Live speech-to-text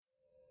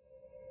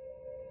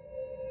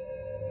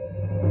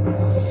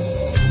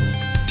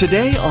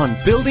Today on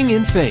Building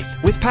in Faith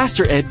with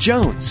Pastor Ed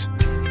Jones.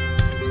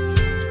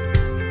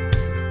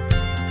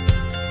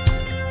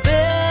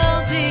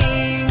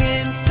 Building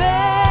in Faith.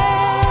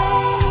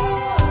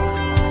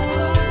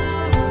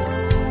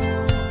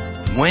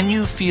 When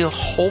you feel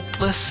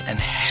hopeless and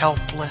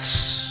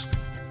helpless,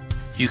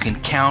 you can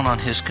count on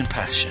His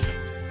compassion.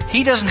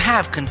 He doesn't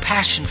have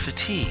compassion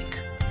fatigue.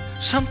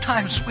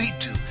 Sometimes we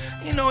do.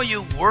 You know,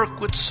 you work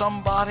with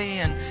somebody,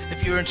 and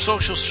if you're in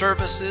social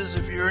services,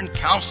 if you're in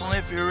counseling,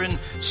 if you're in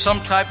some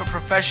type of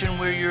profession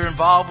where you're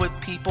involved with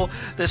people,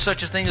 there's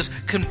such a thing as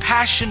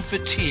compassion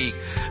fatigue,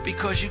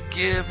 because you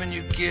give and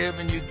you give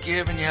and you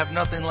give and you have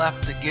nothing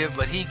left to give,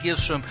 but He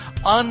gives from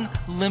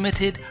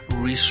unlimited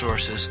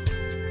resources.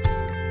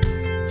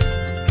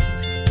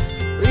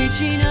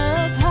 Reaching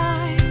up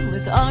high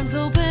with arms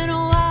open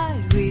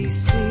wide, we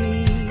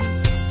see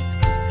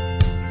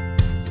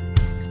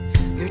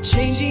You're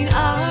changing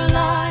our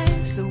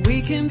lives so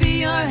we can be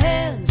your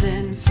hands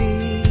and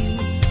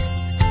feet.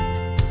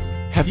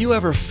 Have you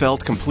ever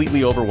felt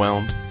completely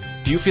overwhelmed?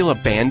 Do you feel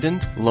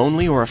abandoned,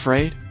 lonely, or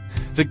afraid?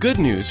 The good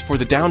news for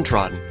the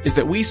downtrodden is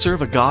that we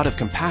serve a God of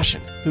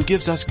compassion who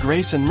gives us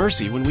grace and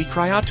mercy when we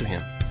cry out to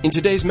Him. In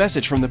today's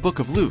message from the book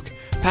of Luke,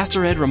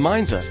 Pastor Ed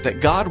reminds us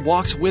that God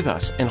walks with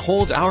us and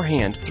holds our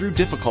hand through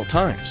difficult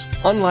times.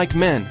 Unlike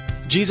men,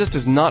 Jesus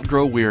does not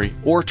grow weary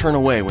or turn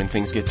away when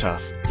things get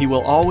tough. He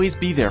will always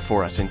be there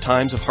for us in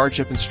times of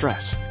hardship and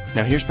stress.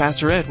 Now here's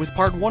Pastor Ed with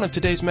part 1 of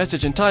today's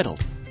message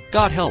entitled,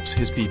 God Helps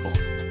His People.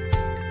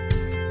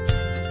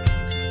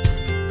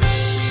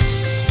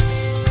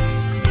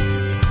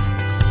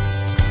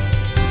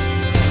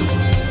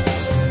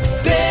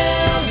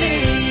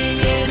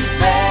 Building in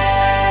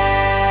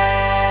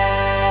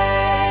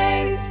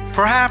Faith.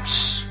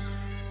 Perhaps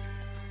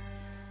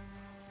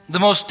the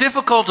most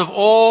difficult of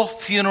all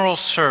funeral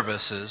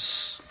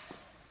services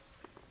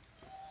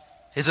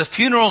is a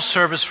funeral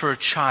service for a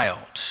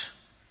child,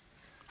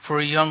 for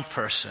a young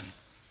person.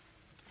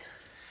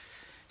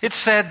 It's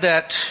said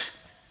that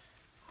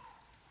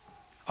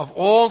of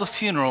all the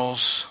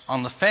funerals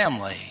on the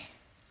family,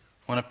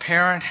 when a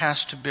parent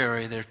has to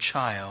bury their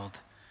child,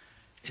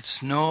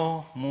 it's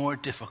no more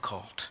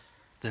difficult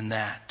than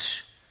that.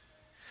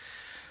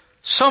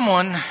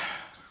 Someone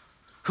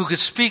who could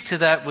speak to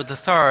that with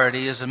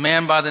authority is a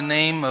man by the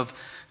name of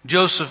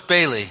Joseph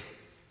Bailey.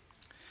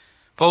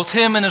 Both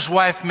him and his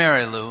wife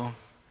Mary Lou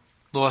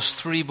lost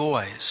 3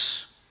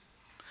 boys.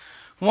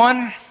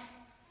 One,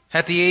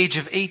 at the age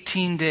of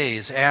 18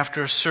 days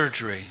after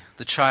surgery,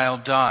 the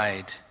child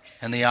died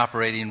in the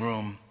operating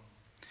room.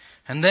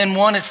 And then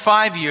one at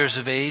 5 years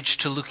of age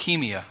to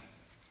leukemia.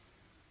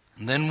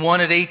 And then one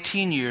at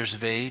 18 years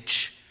of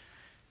age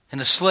in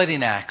a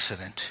sledding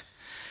accident.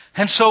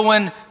 And so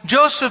when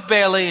Joseph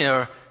Bailey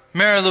or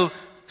Mary Lou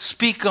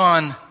speak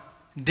on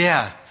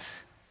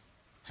death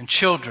and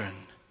children,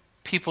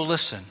 people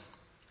listen.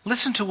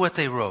 Listen to what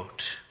they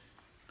wrote.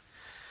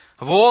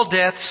 Of all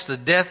deaths,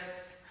 that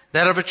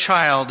of a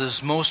child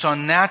is most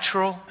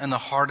unnatural and the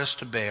hardest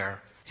to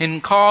bear.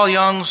 In Carl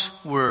Jung's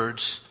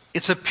words,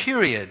 it's a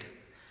period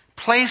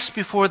placed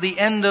before the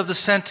end of the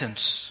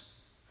sentence.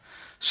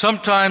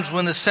 Sometimes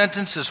when the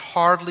sentence is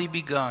hardly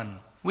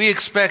begun. We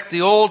expect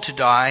the old to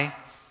die.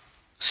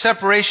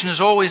 Separation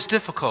is always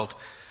difficult,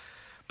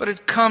 but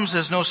it comes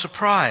as no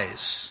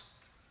surprise.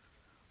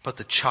 But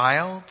the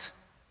child,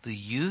 the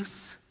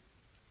youth,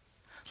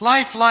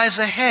 life lies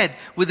ahead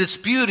with its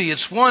beauty,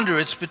 its wonder,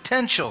 its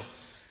potential.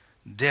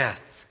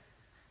 Death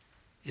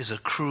is a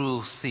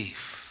cruel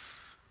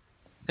thief.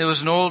 There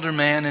was an older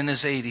man in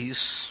his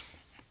 80s,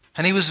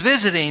 and he was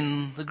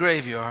visiting the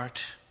graveyard,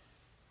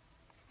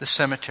 the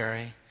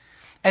cemetery,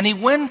 and he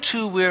went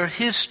to where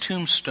his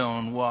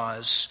tombstone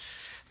was.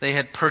 They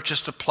had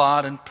purchased a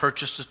plot and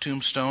purchased a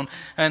tombstone,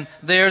 and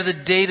there the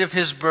date of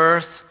his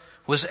birth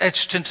was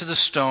etched into the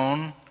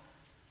stone.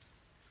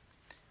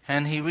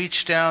 And he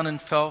reached down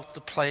and felt the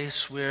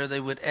place where they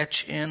would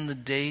etch in the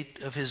date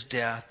of his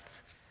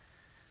death.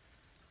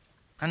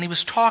 And he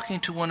was talking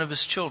to one of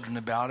his children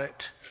about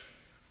it.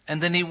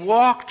 And then he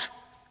walked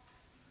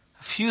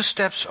a few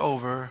steps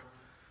over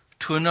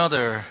to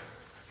another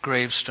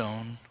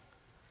gravestone.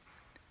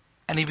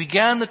 And he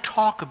began to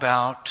talk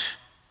about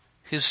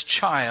his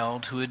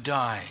child who had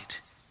died.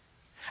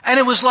 And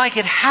it was like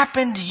it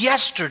happened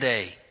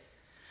yesterday.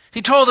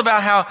 He told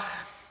about how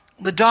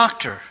the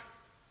doctor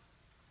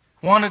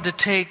wanted to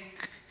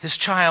take his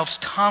child's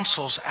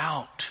tonsils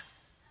out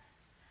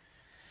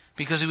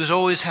because he was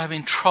always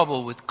having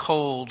trouble with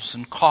colds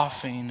and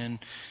coughing. And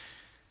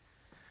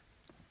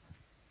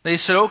they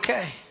said,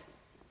 okay.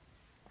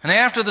 And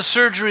after the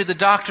surgery, the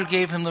doctor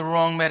gave him the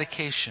wrong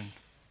medication,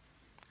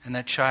 and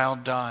that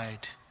child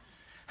died.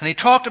 And he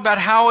talked about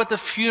how at the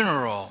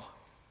funeral,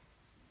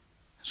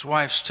 his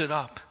wife stood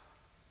up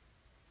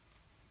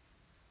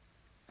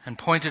and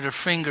pointed her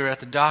finger at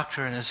the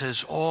doctor and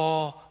says,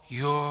 all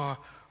your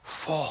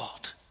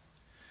fault.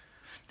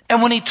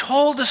 And when he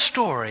told the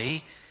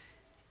story,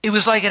 it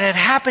was like it had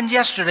happened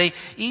yesterday,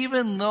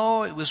 even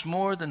though it was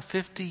more than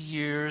 50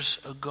 years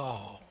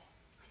ago.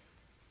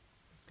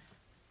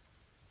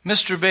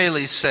 Mr.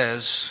 Bailey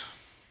says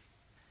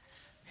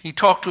he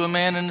talked to a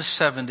man in the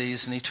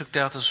 70s and he took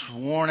out this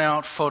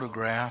worn-out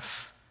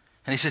photograph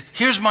and he said,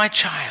 "Here's my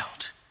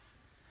child."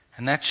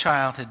 And that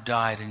child had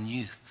died in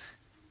youth.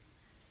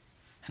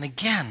 And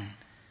again,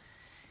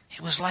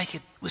 it was like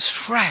it was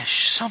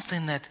fresh,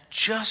 something that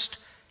just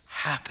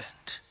happened.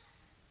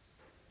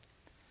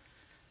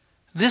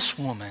 This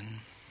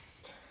woman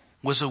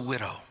was a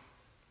widow.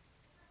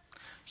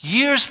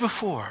 Years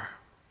before,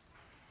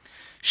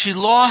 she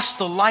lost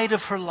the light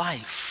of her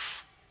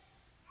life.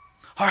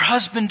 Her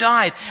husband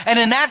died. And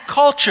in that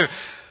culture,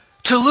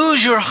 to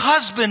lose your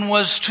husband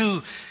was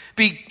to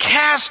be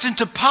cast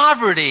into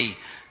poverty,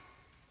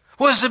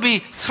 was to be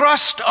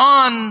thrust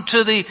on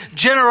to the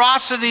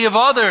generosity of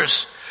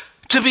others,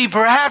 to be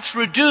perhaps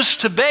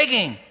reduced to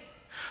begging.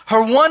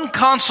 Her one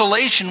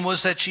consolation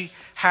was that she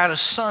had a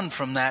son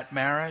from that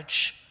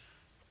marriage,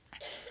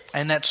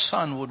 and that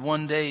son would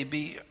one day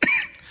be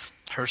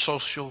her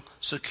social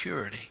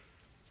security.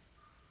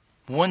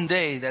 One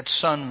day that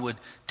son would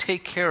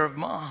take care of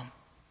mom.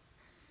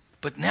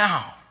 But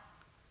now,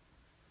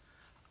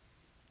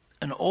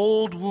 an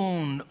old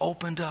wound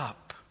opened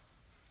up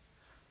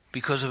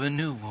because of a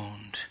new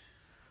wound.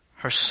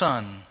 Her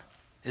son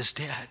is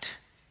dead.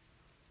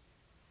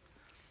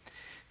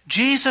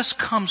 Jesus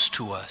comes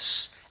to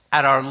us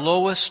at our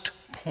lowest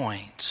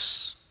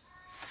points,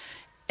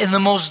 in the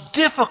most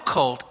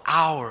difficult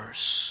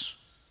hours,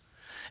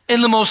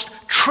 in the most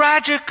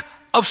tragic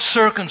of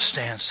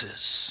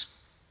circumstances.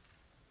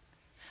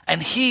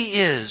 And He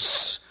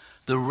is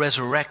the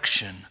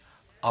resurrection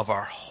of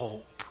our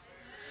hope.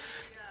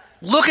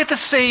 Look at the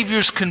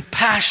Savior's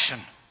compassion.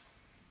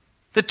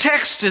 The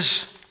text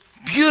is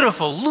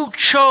beautiful. Luke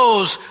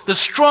chose the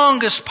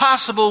strongest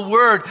possible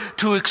word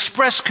to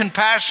express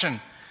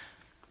compassion.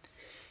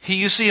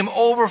 You see Him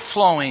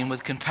overflowing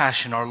with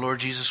compassion, our Lord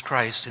Jesus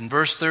Christ. In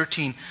verse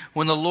 13,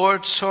 when the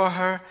Lord saw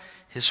her,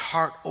 His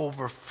heart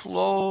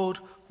overflowed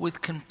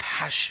with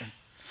compassion.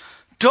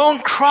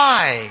 "Don't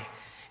cry,"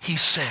 He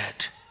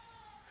said.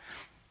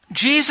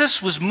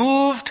 Jesus was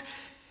moved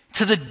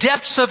to the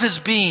depths of His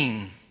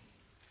being.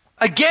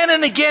 Again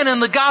and again in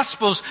the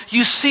Gospels,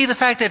 you see the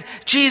fact that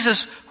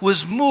Jesus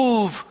was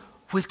moved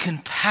with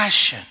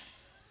compassion.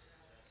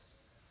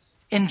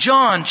 In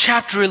John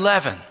chapter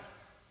 11,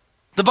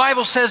 the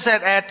Bible says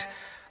that at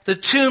the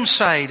tomb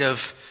site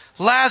of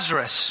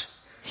Lazarus,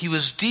 He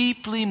was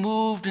deeply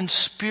moved in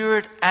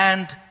spirit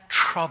and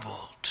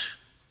troubled.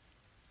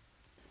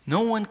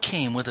 No one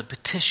came with a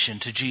petition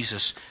to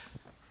Jesus.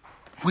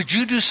 "Would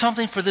you do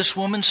something for this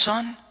woman's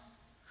son?"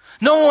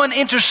 No one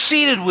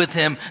interceded with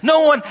Him. No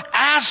one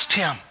asked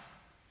Him.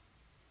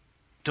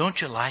 Don't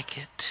you like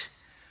it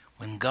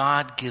when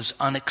God gives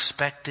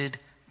unexpected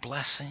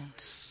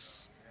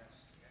blessings?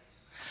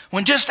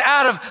 When just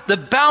out of the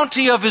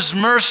bounty of His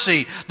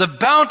mercy, the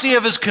bounty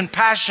of His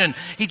compassion,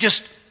 He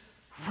just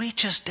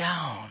reaches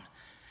down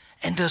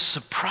and does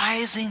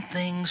surprising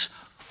things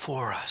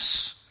for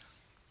us.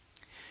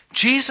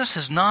 Jesus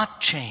has not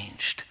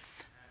changed.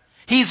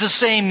 He's the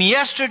same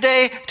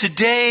yesterday,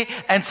 today,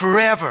 and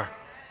forever.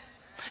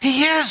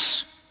 He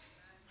is.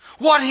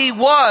 What He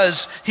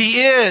was,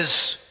 He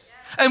is.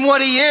 And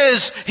what He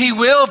is, He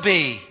will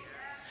be.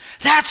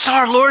 That's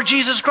our Lord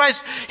Jesus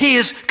Christ. He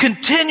is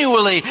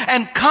continually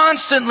and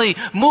constantly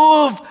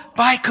moved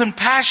by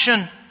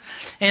compassion.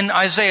 In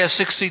Isaiah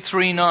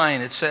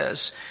 63:9 it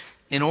says,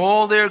 "In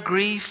all their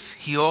grief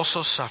He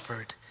also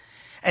suffered,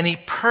 and He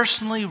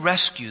personally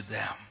rescued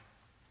them."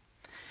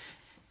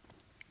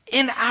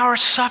 In our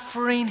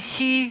suffering,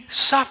 He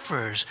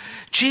suffers.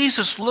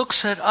 Jesus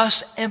looks at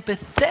us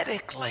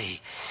empathetically.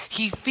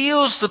 He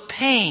feels the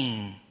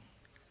pain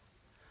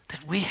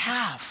that we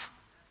have.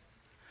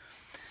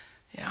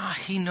 Yeah,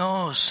 He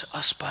knows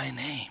us by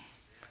name.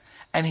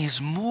 And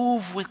He's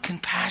moved with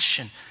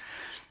compassion.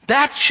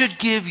 That should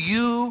give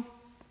you,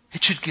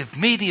 it should give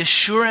me the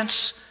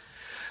assurance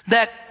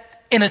that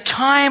in a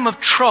time of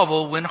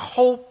trouble, when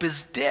hope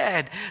is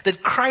dead,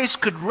 that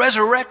Christ could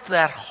resurrect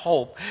that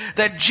hope.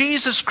 That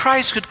Jesus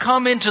Christ could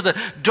come into the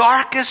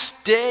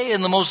darkest day,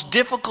 in the most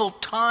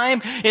difficult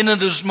time, in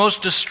the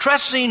most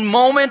distressing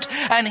moment,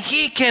 and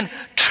He can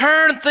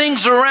turn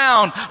things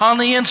around on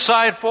the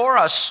inside for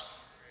us.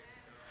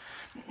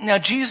 Now,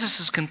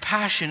 Jesus'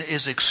 compassion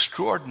is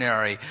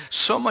extraordinary.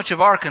 So much of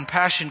our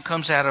compassion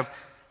comes out of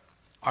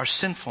our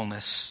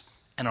sinfulness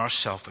and our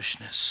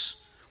selfishness.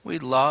 We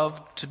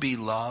love to be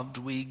loved.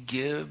 We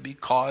give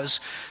because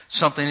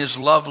something is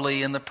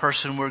lovely in the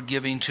person we're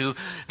giving to.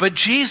 But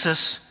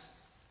Jesus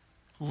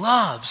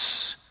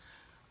loves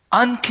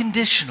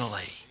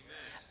unconditionally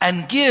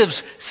and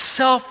gives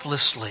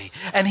selflessly.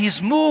 And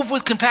He's moved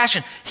with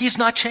compassion. He's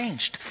not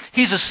changed.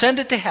 He's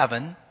ascended to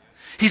heaven.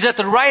 He's at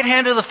the right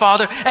hand of the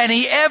Father, and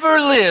He ever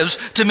lives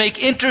to make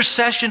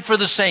intercession for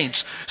the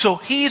saints. So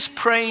He's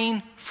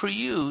praying for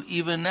you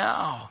even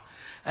now.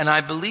 And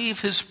I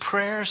believe His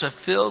prayers are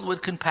filled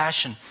with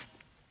compassion.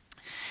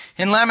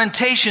 In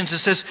Lamentations, it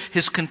says,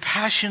 His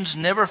compassions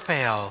never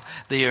fail.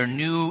 They are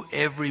new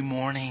every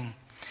morning.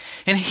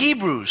 In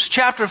Hebrews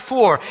chapter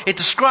 4, it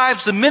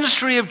describes the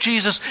ministry of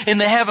Jesus in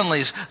the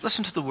heavenlies.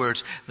 Listen to the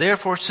words.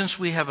 Therefore, since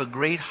we have a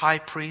great high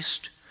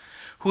priest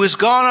who has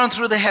gone on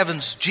through the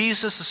heavens,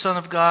 Jesus, the Son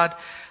of God,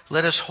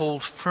 let us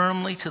hold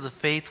firmly to the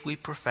faith we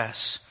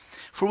profess.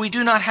 For we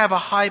do not have a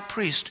high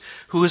priest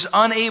who is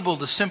unable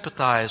to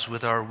sympathize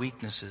with our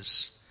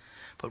weaknesses,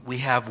 but we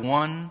have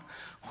one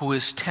who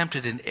is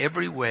tempted in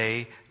every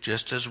way,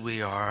 just as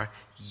we are,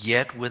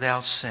 yet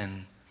without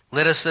sin.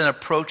 Let us then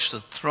approach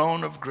the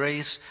throne of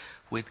grace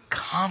with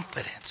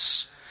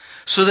confidence,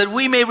 so that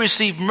we may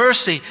receive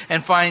mercy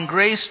and find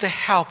grace to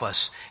help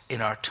us in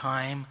our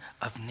time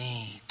of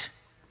need.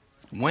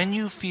 When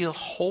you feel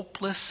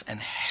hopeless and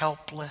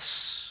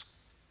helpless,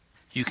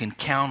 you can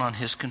count on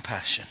his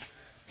compassion.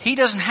 He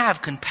doesn't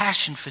have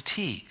compassion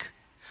fatigue.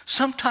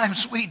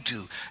 Sometimes we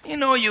do. You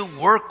know, you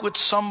work with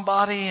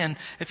somebody, and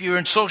if you're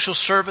in social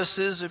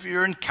services, if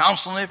you're in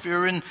counseling, if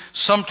you're in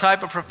some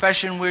type of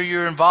profession where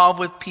you're involved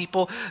with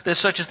people, there's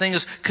such a thing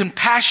as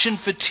compassion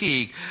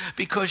fatigue,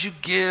 because you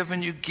give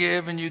and you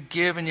give and you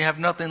give and you have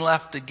nothing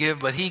left to give,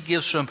 but he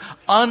gives from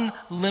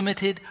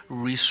unlimited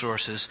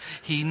resources.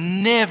 He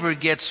never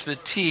gets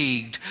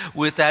fatigued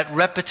with that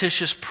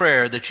repetitious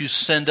prayer that you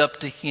send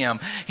up to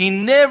him. He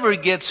never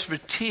gets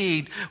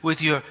fatigued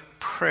with your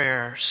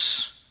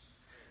prayers.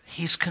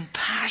 He's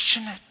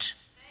compassionate.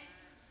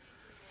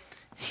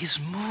 He's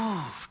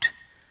moved.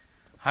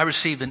 I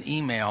received an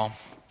email.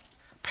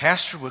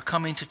 Pastor, we're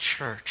coming to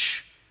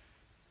church.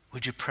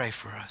 Would you pray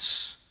for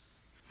us?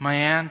 My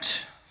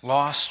aunt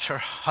lost her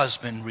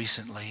husband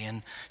recently,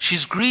 and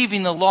she's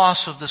grieving the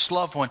loss of this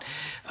loved one.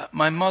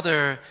 My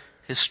mother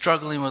is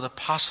struggling with a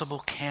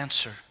possible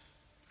cancer.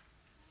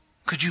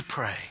 Could you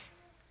pray?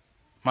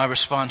 My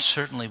response,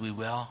 certainly we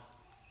will.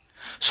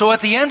 So at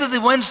the end of the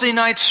Wednesday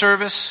night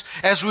service,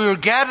 as we were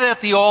gathered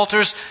at the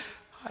altars,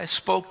 I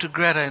spoke to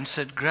Greta and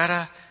said,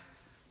 Greta,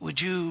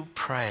 would you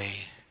pray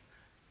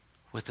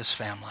with this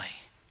family?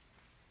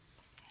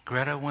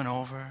 Greta went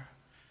over,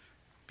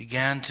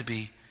 began to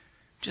be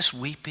just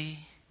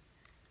weepy,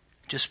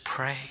 just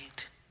prayed.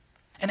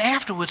 And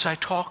afterwards I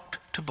talked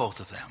to both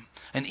of them.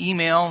 An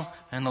email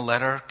and the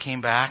letter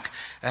came back,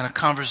 and a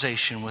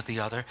conversation with the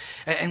other.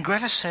 And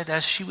Greta said,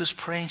 as she was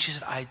praying, she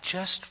said, I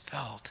just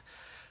felt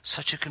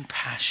such a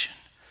compassion,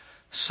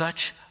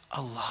 such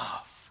a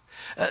love.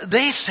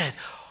 They said,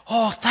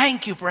 oh,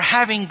 thank you for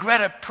having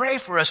Greta pray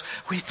for us.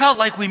 We felt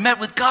like we met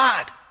with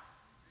God.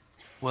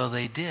 Well,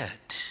 they did.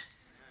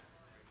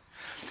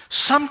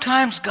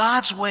 Sometimes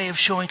God's way of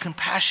showing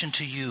compassion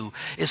to you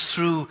is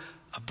through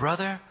a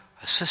brother,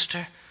 a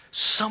sister,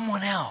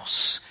 someone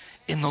else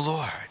in the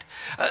Lord.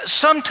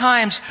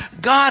 Sometimes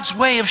God's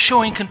way of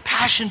showing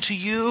compassion to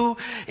you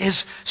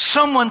is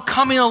someone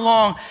coming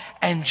along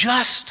and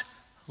just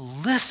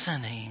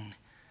listening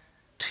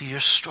to your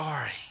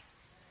story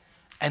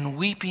and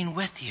weeping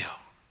with you.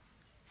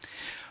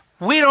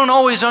 We don't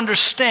always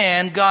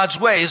understand God's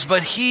ways,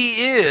 but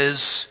he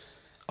is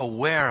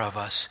aware of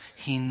us.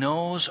 He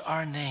knows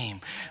our name.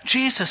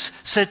 Jesus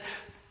said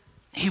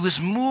he was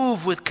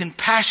moved with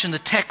compassion. The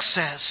text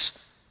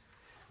says,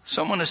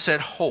 someone has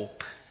said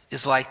hope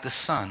is like the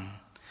sun,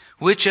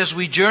 which as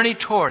we journey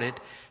toward it,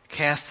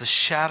 casts the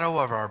shadow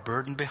of our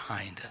burden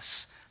behind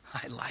us.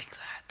 I like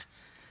that.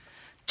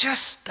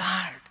 Just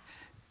start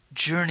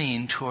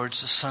journeying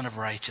towards the Son of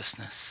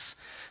Righteousness.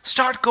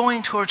 Start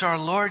going towards our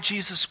Lord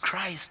Jesus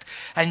Christ,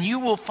 and you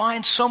will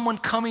find someone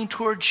coming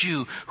towards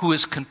you who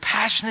is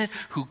compassionate,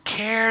 who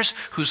cares,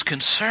 who's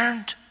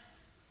concerned.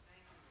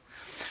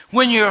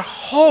 When your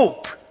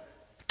hope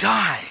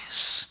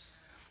dies,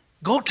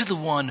 go to the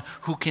one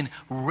who can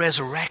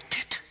resurrect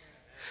it.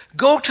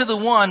 Go to the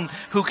one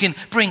who can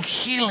bring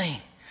healing.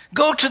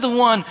 Go to the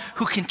one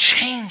who can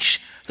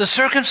change the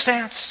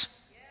circumstance.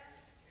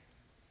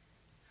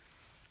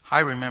 I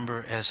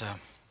remember as a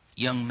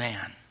young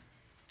man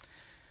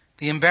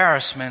the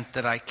embarrassment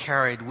that I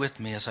carried with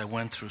me as I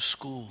went through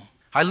school.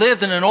 I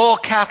lived in an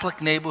all-Catholic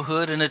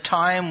neighborhood in a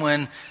time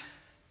when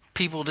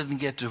people didn't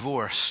get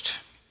divorced.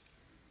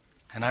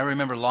 And I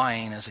remember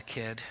lying as a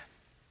kid.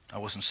 I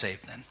wasn't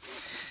saved then.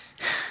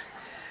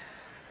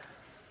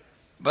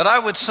 But I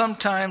would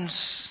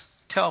sometimes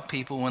tell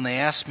people when they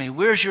asked me,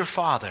 where's your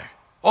father?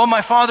 Oh,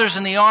 my father's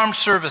in the armed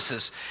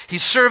services.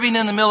 He's serving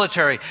in the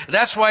military.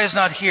 That's why he's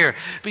not here.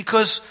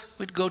 Because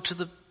we'd go to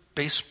the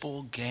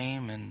baseball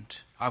game and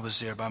I was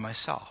there by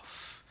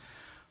myself.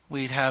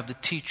 We'd have the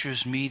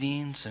teachers'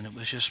 meetings and it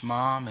was just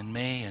Mom and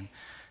me, and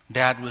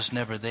Dad was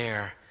never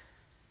there.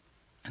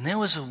 And there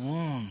was a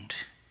wound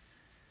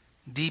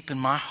deep in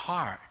my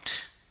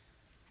heart.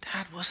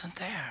 Dad wasn't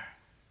there.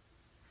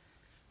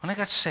 When I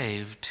got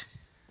saved,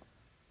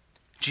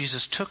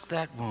 Jesus took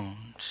that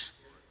wound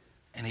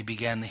and he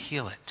began to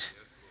heal it.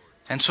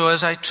 And so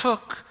as I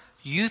took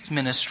youth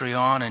ministry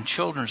on and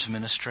children's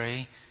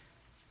ministry,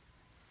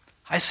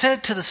 I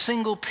said to the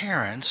single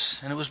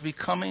parents, and it was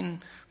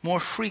becoming more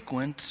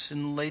frequent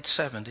in the late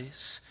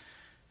 70s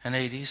and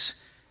 80s,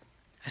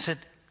 I said,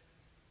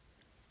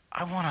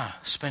 I want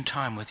to spend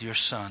time with your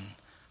son.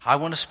 I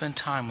want to spend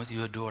time with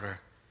your daughter.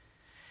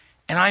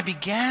 And I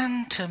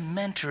began to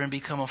mentor and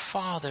become a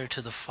father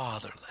to the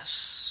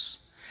fatherless.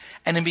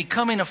 And in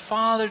becoming a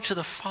father to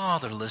the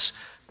fatherless,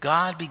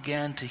 God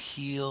began to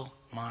heal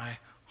my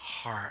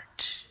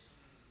heart.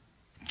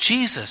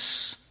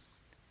 Jesus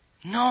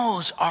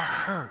knows our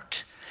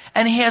hurt,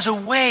 and he has a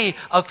way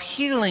of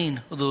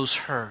healing those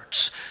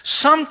hurts.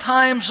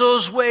 Sometimes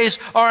those ways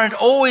aren't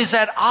always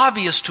that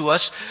obvious to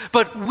us,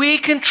 but we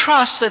can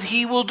trust that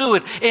he will do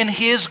it in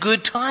his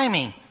good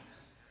timing.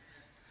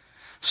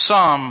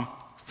 Psalm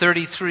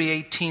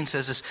 33:18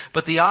 says this,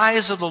 "But the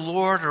eyes of the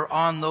Lord are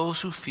on those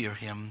who fear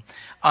him,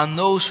 on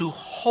those who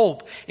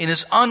hope in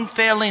his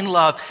unfailing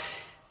love."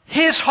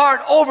 His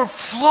heart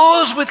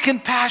overflows with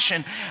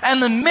compassion. And in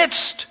the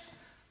midst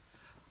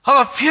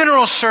of a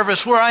funeral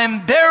service where I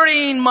am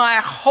burying my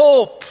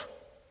hope,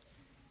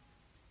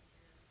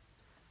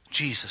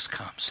 Jesus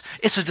comes.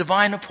 It's a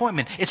divine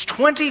appointment. It's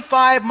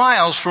 25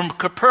 miles from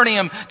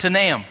Capernaum to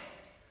Nahum.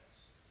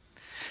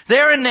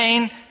 There in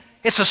Nain,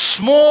 it's a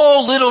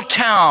small little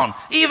town.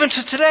 Even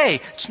to today,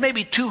 it's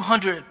maybe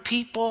 200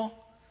 people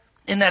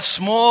in that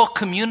small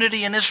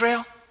community in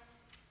Israel.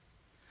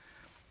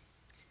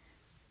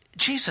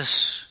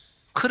 Jesus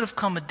could have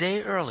come a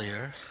day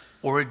earlier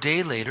or a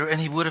day later and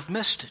he would have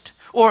missed it.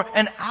 Or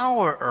an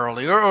hour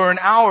earlier or an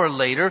hour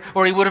later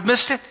or he would have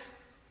missed it.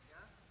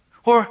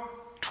 Or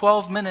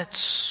 12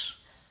 minutes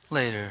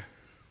later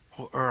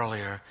or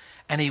earlier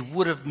and he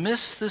would have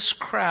missed this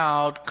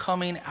crowd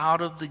coming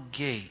out of the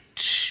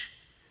gate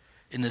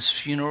in this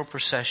funeral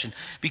procession,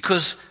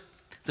 because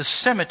the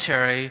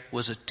cemetery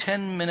was a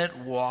 10-minute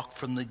walk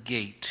from the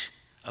gate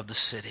of the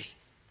city.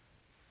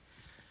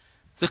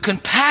 The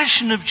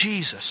compassion of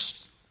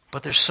Jesus,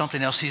 but there's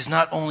something else. He's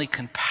not only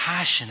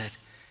compassionate,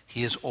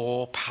 he is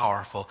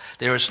all-powerful.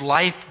 There is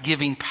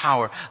life-giving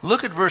power.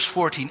 Look at verse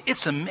 14.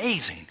 It's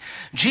amazing.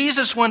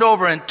 Jesus went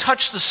over and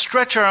touched the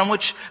stretcher on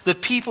which the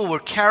people were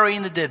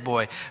carrying the dead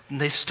boy. And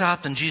they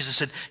stopped and Jesus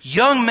said,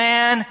 "Young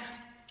man,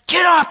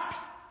 get up."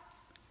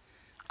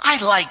 I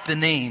like the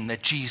name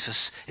that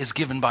Jesus is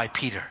given by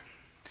Peter.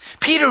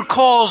 Peter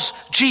calls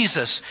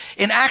Jesus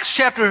in Acts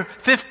chapter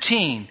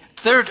 3,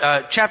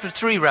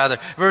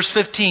 verse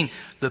 15,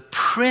 the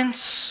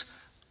Prince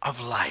of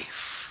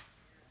Life.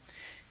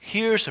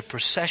 Here's a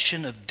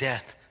procession of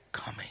death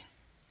coming.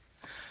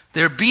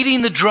 They're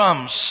beating the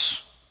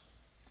drums.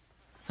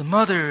 The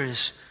mother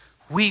is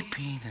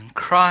weeping and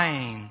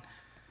crying.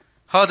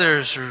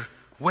 Others are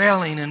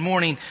wailing and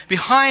mourning.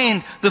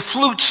 Behind, the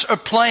flutes are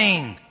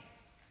playing.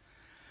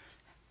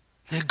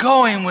 They're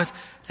going with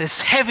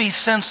this heavy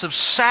sense of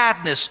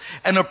sadness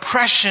and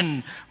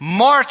oppression,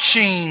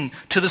 marching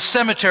to the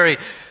cemetery.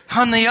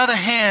 On the other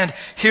hand,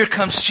 here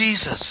comes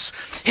Jesus.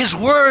 His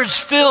words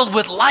filled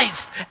with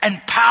life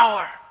and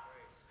power.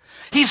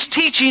 He's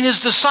teaching his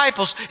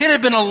disciples. It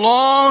had been a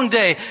long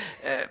day,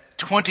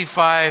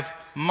 25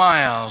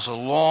 miles, a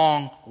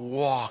long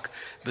walk.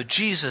 But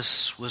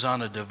Jesus was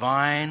on a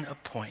divine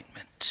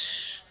appointment.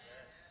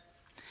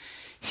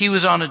 He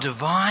was on a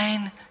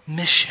divine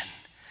mission.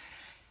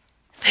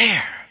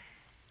 There,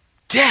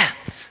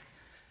 death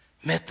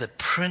met the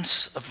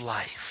Prince of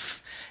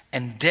Life,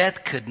 and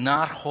death could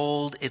not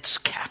hold its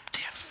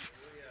captive.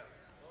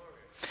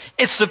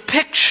 It's a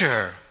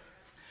picture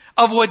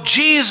of what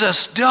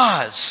Jesus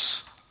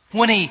does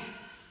when he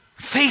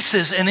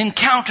faces and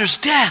encounters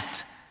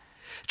death.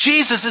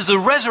 Jesus is the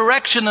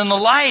resurrection and the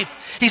life.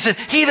 He said,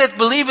 "He that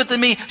believeth in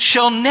me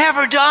shall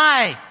never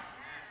die."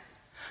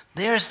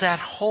 There's that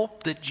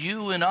hope that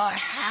you and I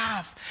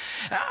have.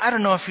 I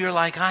don't know if you're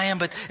like I am,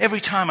 but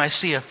every time I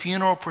see a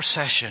funeral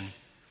procession,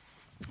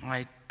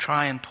 I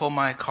try and pull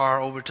my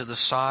car over to the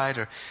side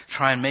or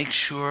try and make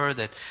sure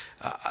that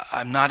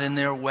I'm not in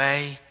their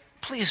way.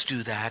 Please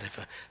do that if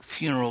a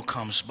funeral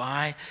comes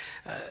by.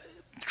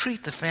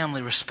 Treat the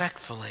family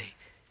respectfully.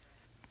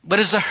 But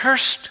as the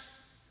hearse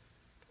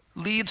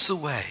leads the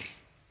way,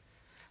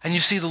 and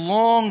you see the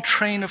long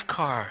train of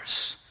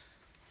cars,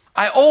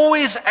 I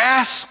always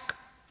ask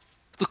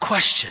the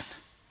question,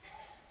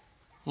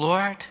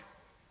 Lord,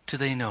 do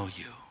they know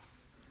you?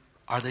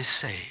 Are they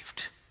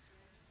saved?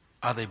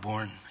 Are they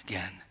born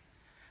again?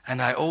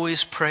 And I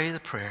always pray the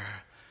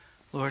prayer,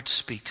 Lord,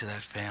 speak to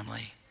that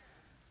family.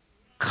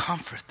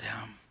 Comfort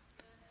them.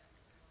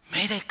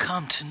 May they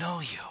come to know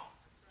you.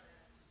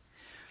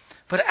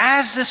 But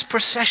as this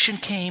procession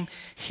came,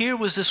 here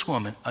was this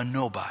woman, a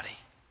nobody.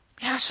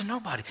 Yes, a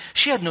nobody.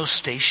 She had no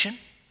station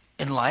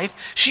in life.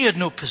 She had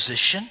no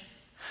position.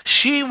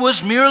 She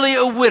was merely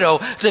a widow,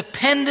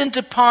 dependent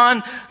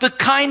upon the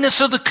kindness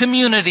of the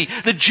community,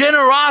 the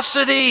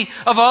generosity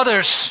of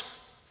others.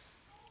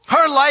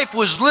 Her life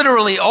was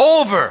literally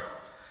over,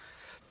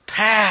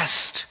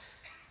 past,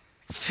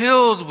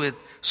 filled with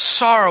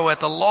sorrow at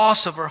the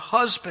loss of her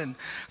husband.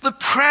 The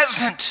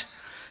present,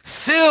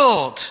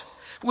 filled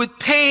with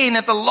pain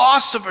at the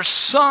loss of her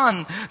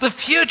son. The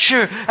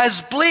future as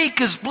bleak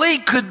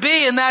could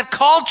be in that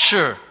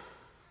culture.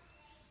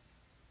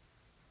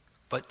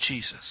 But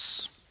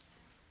Jesus,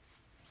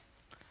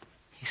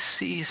 he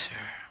sees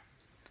her,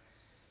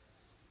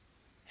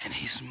 and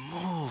he's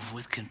moved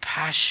with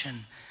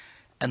compassion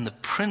and the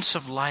Prince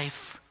of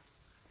Life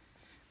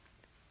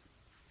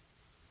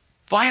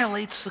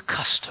violates the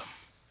custom.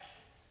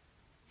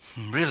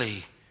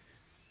 Really,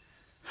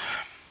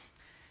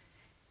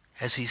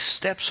 as he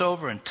steps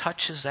over and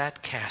touches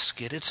that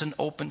casket, it's an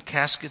open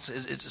casket.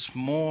 It's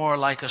more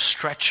like a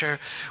stretcher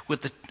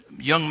with the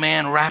young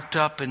man wrapped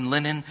up in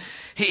linen.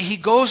 He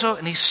goes out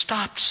and he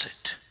stops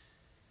it.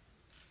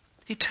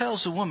 He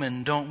tells the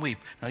woman, don't weep.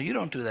 Now, you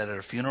don't do that at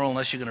a funeral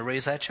unless you're going to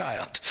raise that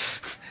child.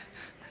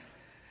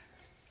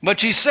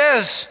 But he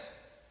says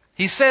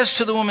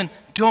to the woman,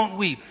 don't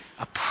weep.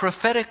 A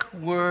prophetic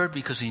word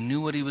because he knew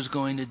what he was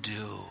going to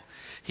do.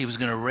 He was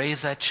going to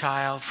raise that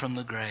child from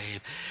the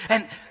grave.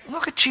 And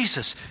look at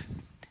Jesus.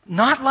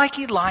 Not like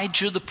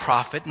Elijah the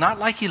prophet, not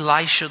like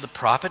Elisha the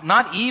prophet,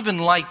 not even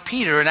like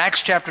Peter in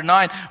Acts chapter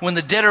 9 when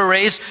the dead are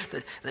raised.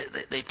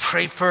 They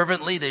pray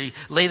fervently. They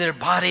lay their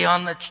body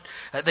on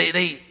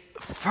they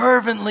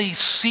fervently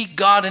seek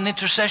God in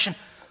intercession.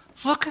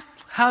 Look at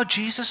how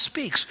Jesus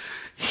speaks.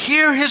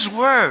 Hear his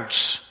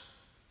words.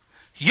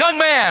 Young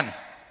man,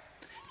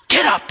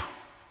 get up.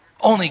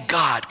 Only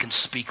God can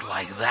speak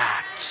like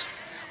that.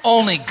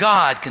 Only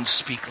God can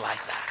speak like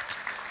that.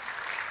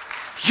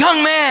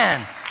 Young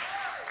man,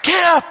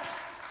 get up.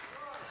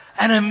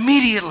 And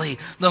immediately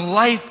the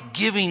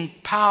life-giving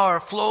power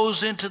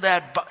flows into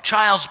that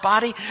child's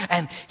body,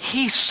 and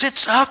he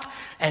sits up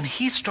and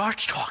he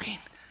starts talking.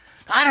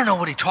 I don't know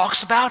what he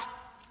talks about.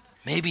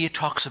 Maybe he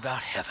talks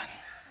about heaven.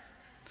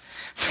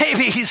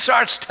 Maybe he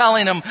starts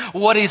telling him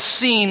what he's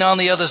seen on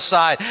the other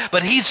side.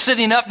 But he's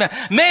sitting up now.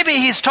 Maybe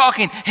he's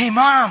talking, hey,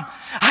 Mom,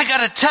 I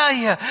got to tell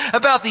you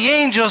about the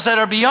angels that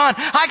are beyond.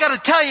 I got to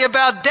tell you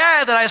about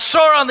Dad that I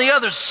saw on the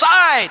other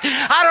side.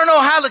 I don't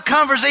know how the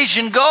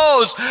conversation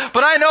goes,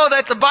 but I know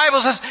that the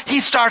Bible says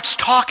he starts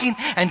talking,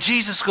 and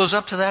Jesus goes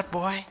up to that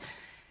boy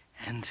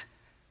and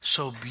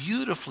so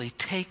beautifully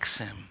takes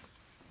him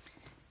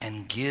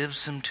and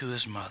gives him to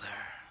his mother.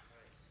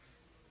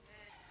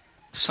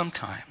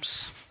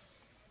 Sometimes,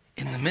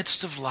 in the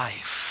midst of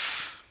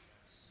life,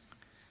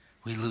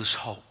 we lose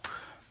hope.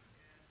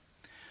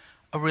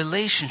 A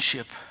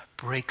relationship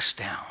breaks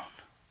down.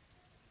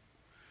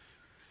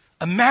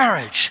 A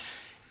marriage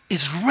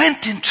is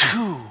rent in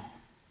two.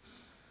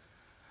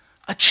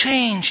 A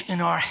change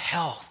in our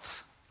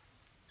health.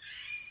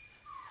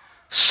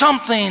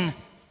 Something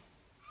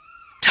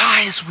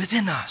dies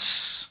within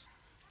us.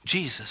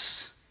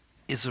 Jesus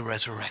is the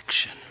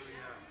resurrection.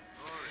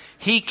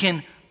 He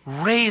can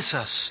raise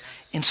us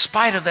in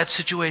spite of that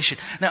situation.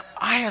 Now,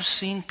 I have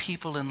seen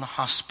people in the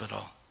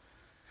hospital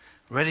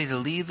ready to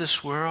leave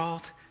this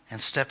world and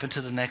step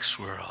into the next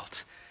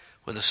world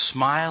with a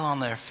smile on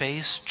their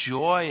face,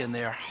 joy in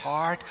their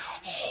heart,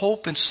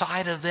 hope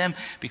inside of them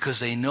because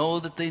they know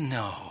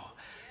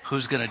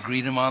who's going to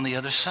greet them on the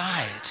other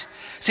side.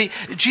 See,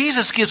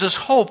 Jesus gives us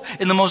hope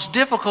in the most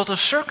difficult of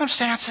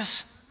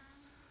circumstances.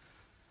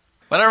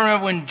 But I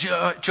remember when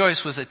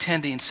Joyce was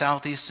attending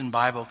Southeastern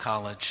Bible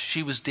College,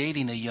 she was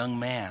dating a young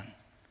man.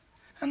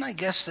 And I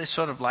guess they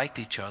sort of liked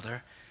each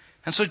other.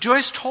 And so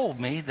Joyce told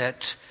me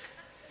that,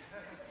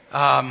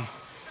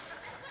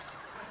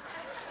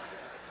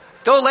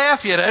 don't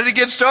laugh yet, I didn't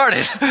get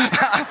started.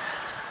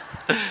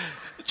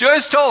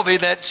 Joyce told me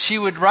that she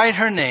would write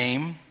her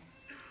name,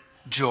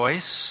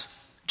 Joyce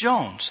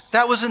Jones.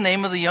 That was the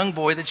name of the young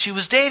boy that she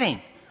was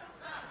dating.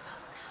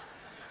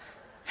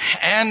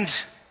 And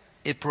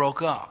it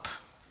broke up.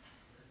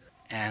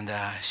 And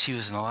she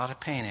was in a lot of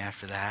pain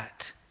after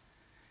that.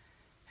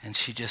 And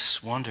she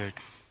just wondered,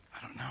 I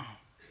don't know.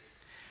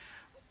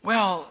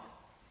 Well,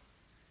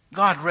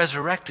 God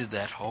resurrected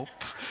that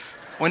hope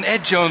when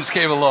Ed Jones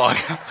came along.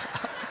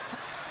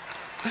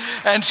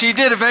 And she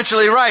did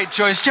eventually write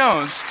Joyce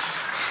Jones.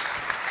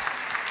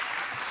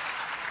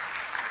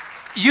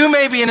 You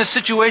may be in a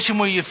situation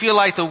where you feel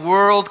like the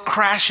world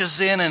crashes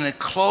in and it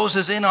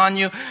closes in on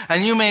you,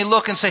 and you may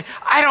look and say,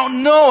 I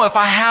don't know if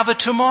I have a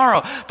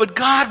tomorrow. But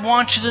God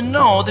wants you to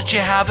know that you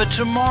have a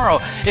tomorrow.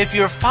 If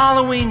you're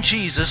following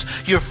Jesus,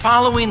 you're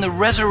following the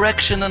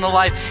resurrection and the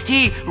life.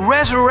 He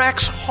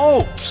resurrects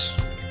hopes.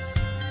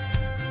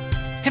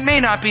 It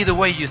may not be the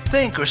way you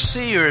think or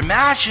see or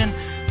imagine.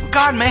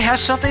 God may have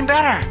something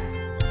better.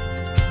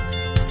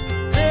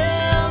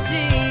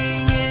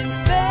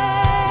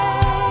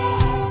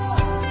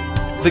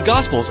 The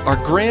Gospels are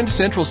Grand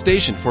Central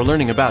Station for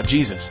learning about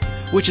Jesus,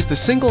 which is the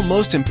single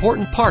most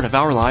important part of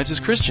our lives as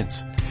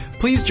Christians.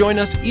 Please join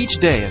us each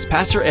day as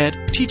Pastor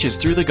Ed teaches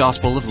through the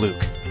Gospel of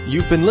Luke.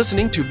 You've been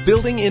listening to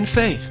Building in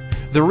Faith,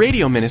 the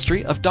radio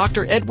ministry of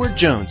Dr. Edward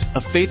Jones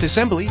of Faith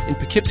Assembly in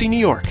Poughkeepsie, New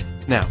York.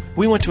 Now,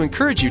 we want to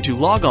encourage you to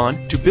log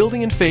on to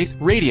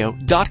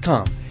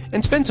buildinginfaithradio.com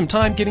and spend some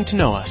time getting to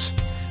know us.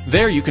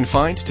 There you can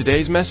find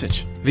today's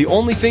message. The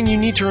only thing you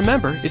need to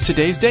remember is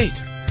today's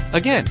date.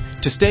 Again,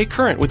 to stay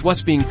current with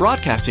what's being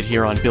broadcasted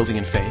here on Building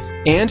in Faith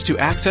and to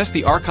access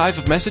the archive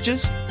of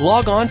messages,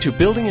 log on to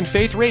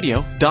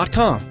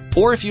buildinginfaithradio.com.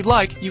 Or if you'd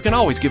like, you can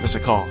always give us a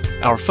call.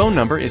 Our phone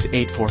number is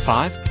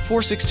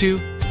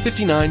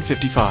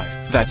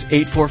 845-462-5955. That's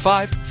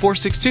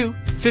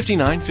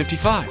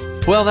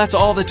 845-462-5955. Well, that's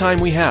all the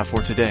time we have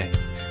for today.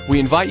 We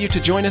invite you to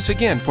join us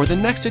again for the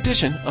next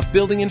edition of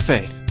Building in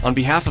Faith. On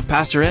behalf of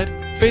Pastor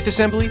Ed, Faith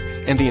Assembly,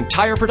 and the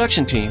entire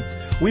production team,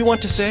 we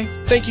want to say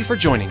thank you for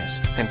joining us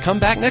and come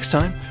back next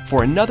time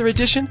for another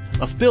edition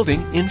of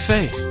Building in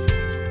Faith.